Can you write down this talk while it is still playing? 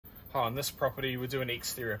On this property, we're doing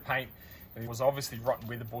exterior paint. There was obviously rotten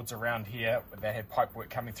weatherboards around here that had pipework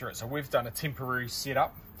coming through it. So we've done a temporary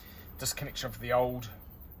setup, disconnection of the old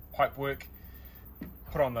pipework,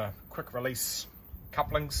 put on the quick release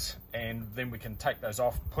couplings, and then we can take those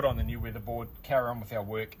off, put on the new weatherboard, carry on with our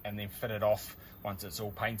work, and then fit it off once it's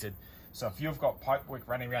all painted. So if you've got pipework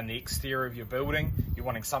running around the exterior of your building, you're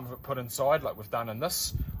wanting some of it put inside like we've done in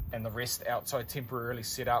this, and the rest outside temporarily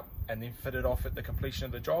set up and then fitted off at the completion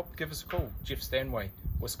of the job, give us a call. Jeff Stanway,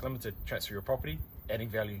 Whisk Limited, transfer your property, adding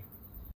value.